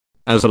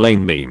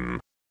AzureLane meme.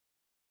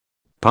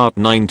 Part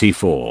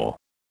 94.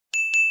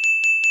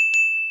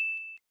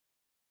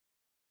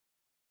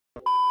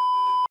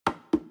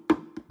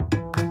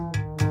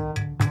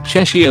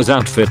 Cheshire's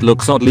outfit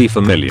looks oddly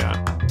familiar.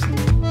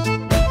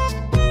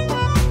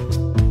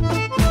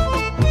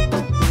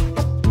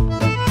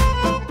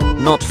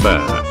 Not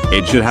fair,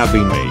 it should have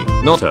been me,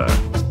 not her.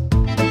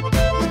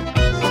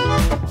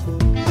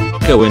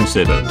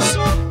 Coincidence?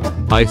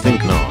 I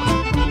think not.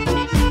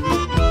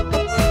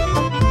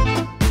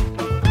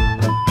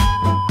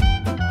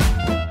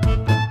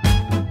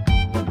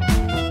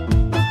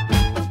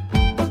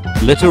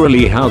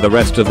 Literally how the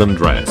rest of them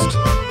dressed.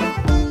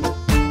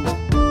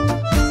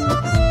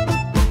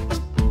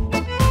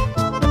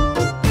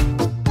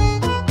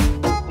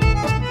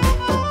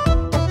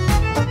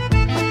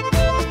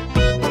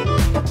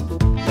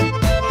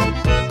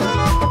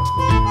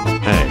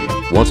 Hey,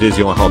 what is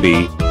your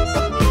hobby?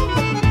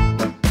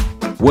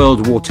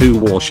 World War II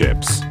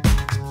warships.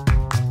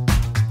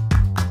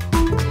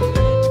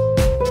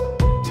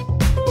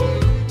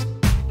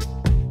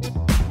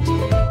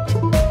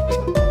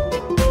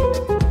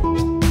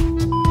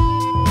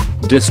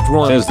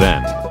 Destroyers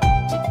then.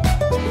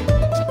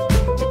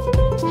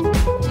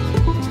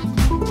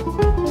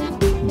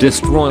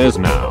 Destroyers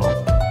now.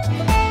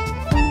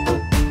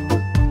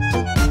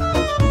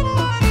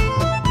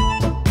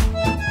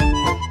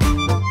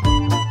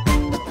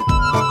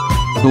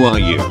 Who are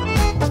you?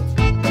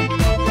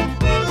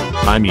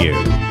 I'm you,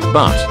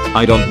 but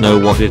I don't know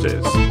what it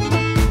is.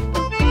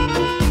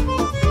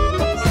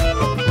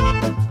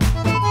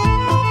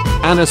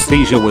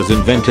 Anesthesia was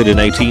invented in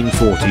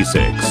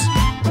 1846.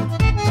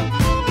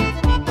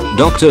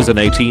 Doctors in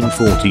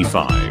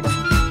 1845.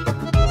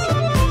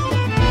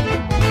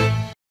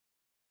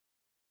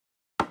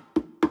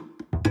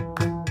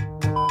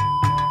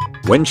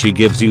 When she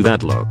gives you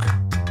that look.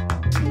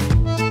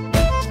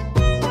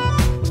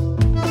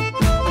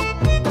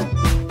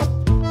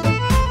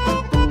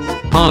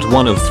 Part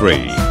 1 of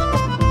 3.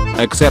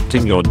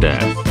 Accepting your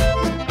death.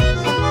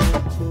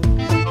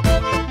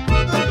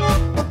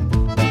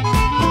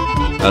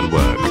 At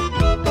work.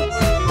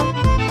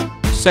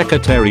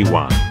 Secretary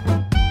 1.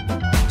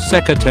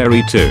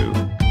 Secretary 2.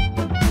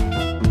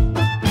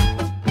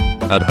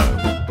 At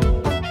home.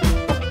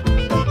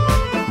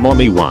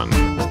 Mommy 1.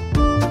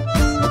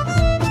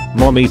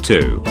 Mommy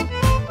 2.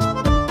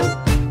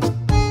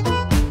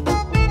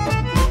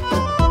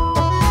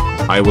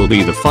 I will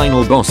be the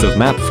final boss of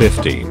map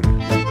 15.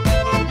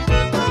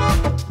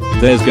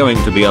 There's going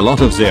to be a lot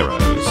of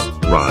zeros,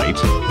 right?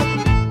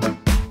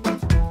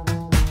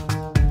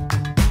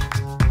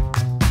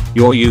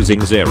 You're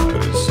using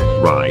zeros,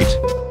 right?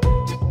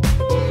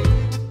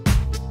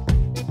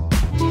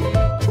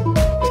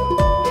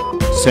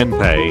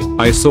 Senpai,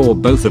 I saw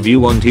both of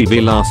you on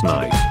TV last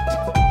night.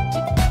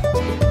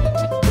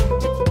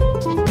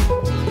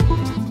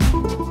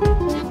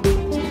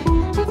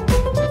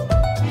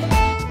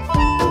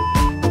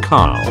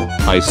 Carl,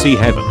 I see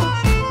heaven.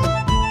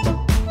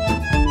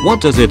 What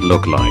does it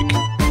look like?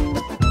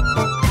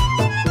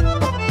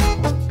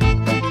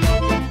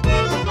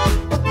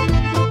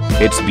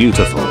 It's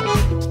beautiful.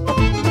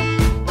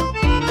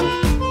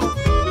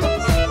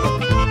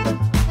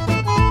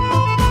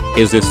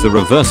 Is this the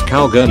reverse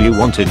cowgirl you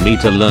wanted me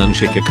to learn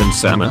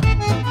Shikikansama?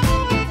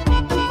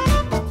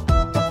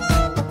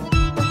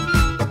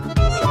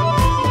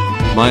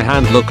 My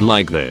hand looked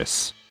like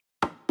this.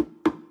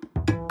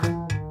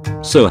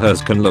 So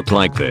hers can look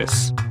like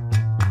this.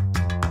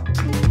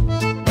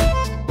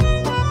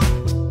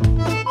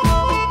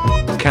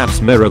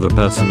 Cats mirror the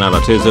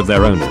personalities of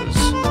their owners,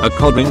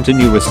 according to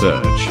new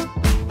research.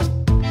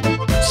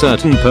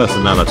 Certain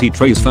personality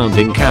traits found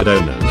in cat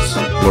owners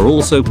were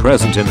also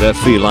present in their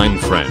feline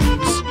friends.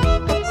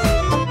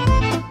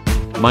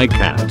 My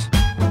cat.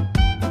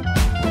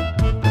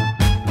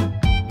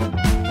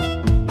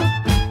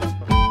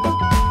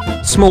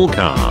 Small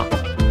car.